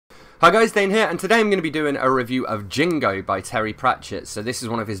Hi guys, Dane here, and today I'm going to be doing a review of Jingo by Terry Pratchett. So this is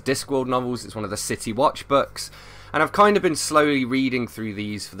one of his Discworld novels, it's one of the City Watch books, and I've kind of been slowly reading through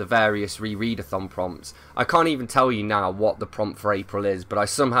these for the various rereadathon prompts. I can't even tell you now what the prompt for April is, but I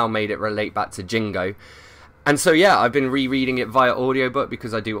somehow made it relate back to Jingo. And so yeah, I've been rereading it via audiobook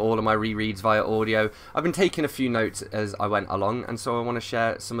because I do all of my rereads via audio. I've been taking a few notes as I went along, and so I want to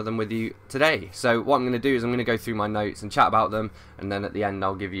share some of them with you today. So what I'm going to do is I'm going to go through my notes and chat about them, and then at the end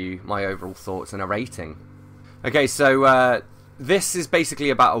I'll give you my overall thoughts and a rating. Okay, so this is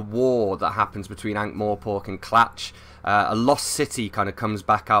basically about a war that happens between Ankh-Morpork and Clatch. A lost city kind of comes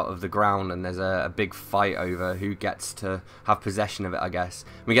back out of the ground, and there's a big fight over who gets to have possession of it, I guess.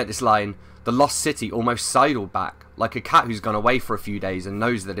 We get this line: the lost city almost sidled back, like a cat who's gone away for a few days and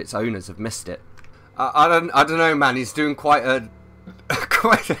knows that its owners have missed it. I don't know, man. He's doing quite a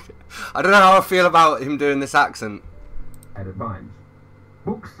I don't know how I feel about him doing this accent. At times,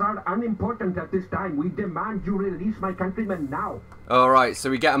 books are unimportant at this time. We demand you release my countrymen now. Alright, so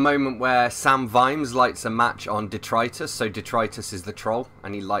we get a moment where Sam Vimes lights a match on Detritus. So Detritus is the troll,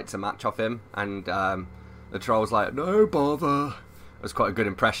 and he lights a match off him, and the troll's like, no bother. It was quite a good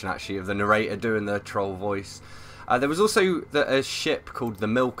impression, actually, of the narrator doing the troll voice. There was also a ship called the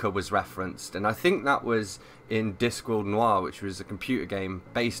Milker was referenced, and I think that was in Discworld Noir, which was a computer game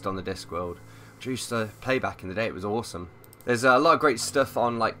based on the Discworld, which I used to play back in the day. It was awesome. There's a lot of great stuff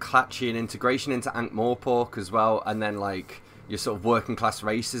on like Clatchian integration into Ankh-Morpork as well, and then like your sort of working class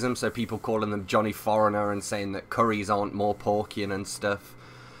racism, so people calling them Johnny Foreigner and saying that curries aren't more Porkian and stuff.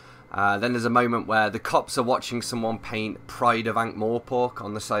 Then there's a moment where the cops are watching someone paint Pride of Ankh-Morpork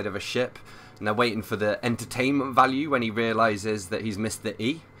on the side of a ship, and they're waiting for the entertainment value when he realises that he's missed the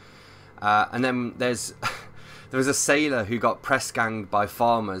E. And then there was a sailor who got press ganged by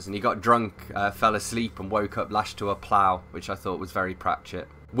farmers, and he got drunk, fell asleep and woke up lashed to a plough, which I thought was very Pratchett.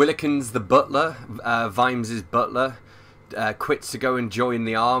 Willikins the butler, Vimes's butler, quits to go and join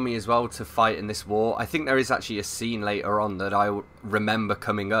the army as well to fight in this war. I think there is actually a scene later on that I remember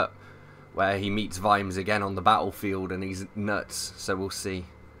coming up where he meets Vimes again on the battlefield and he's nuts, so we'll see.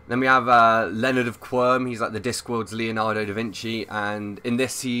 Then we have Leonard of Quirm. He's like the Discworld's Leonardo da Vinci, and in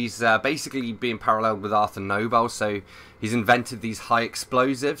this he's basically being paralleled with Arthur Nobel, so he's invented these high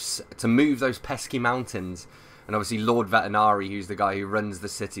explosives to move those pesky mountains. And obviously Lord Vetinari, who's the guy who runs the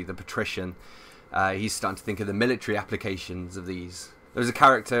city, the patrician, he's starting to think of the military applications of these. There was a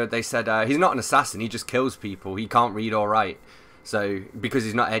character, they said, he's not an assassin, he just kills people, he can't read or write. So, because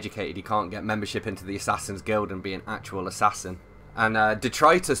he's not educated, he can't get membership into the Assassin's Guild and be an actual assassin. And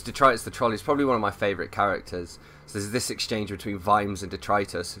Detritus the Troll is probably one of my favourite characters. So there's this exchange between Vimes and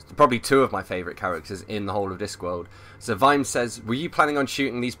Detritus. It's probably two of my favourite characters in the whole of Discworld. So Vimes says, were you planning on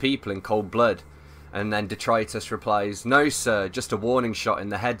shooting these people in cold blood? And then Detritus replies, no sir, just a warning shot in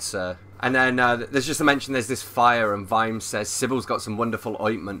the head, sir. And then there's just a mention there's this fire, and Vimes says Sybil's got some wonderful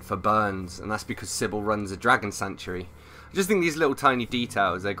ointment for burns, and that's because Sybil runs a dragon sanctuary. I just think these little tiny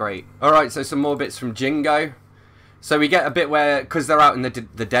details, they're great. Alright, so some more bits from Jingo. So we get a bit where, because they're out in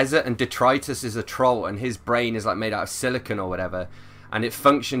the desert, and Detritus is a troll, and his brain is like made out of silicon or whatever, and it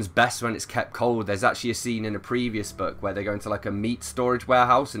functions best when it's kept cold. There's actually a scene in a previous book where they go into like a meat storage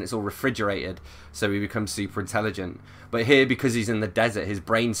warehouse and it's all refrigerated, so he becomes super intelligent. But here, because he's in the desert, his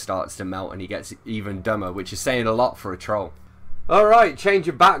brain starts to melt and he gets even dumber, which is saying a lot for a troll. Alright, change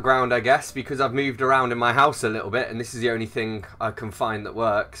of background, I guess, because I've moved around in my house a little bit, and this is the only thing I can find that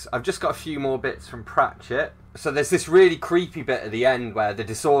works. I've just got a few more bits from Pratchett. So there's this really creepy bit at the end where the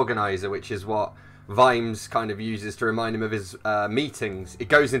Disorganizer, which is what Vimes kind of uses to remind him of his meetings, it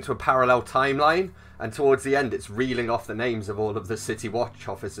goes into a parallel timeline, and towards the end it's reeling off the names of all of the City Watch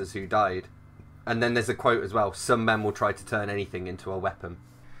officers who died. And then there's a quote as well: some men will try to turn anything into a weapon.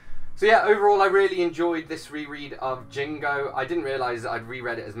 So yeah, overall I really enjoyed this reread of Jingo. I didn't realise that I'd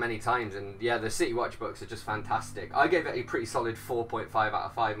reread it as many times, and yeah, the City Watch books are just fantastic. I gave it a pretty solid 4.5 out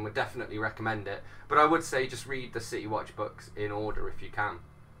of 5 and would definitely recommend it, but I would say just read the City Watch books in order if you can.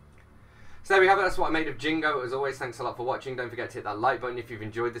 So there we have it, that's what I made of Jingo. As always, thanks a lot for watching. Don't forget to hit that like button if you've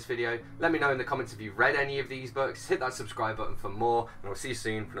enjoyed this video. Let me know in the comments if you've read any of these books. Hit that subscribe button for more, and I'll see you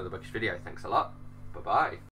soon for another bookish video. Thanks a lot. Bye-bye.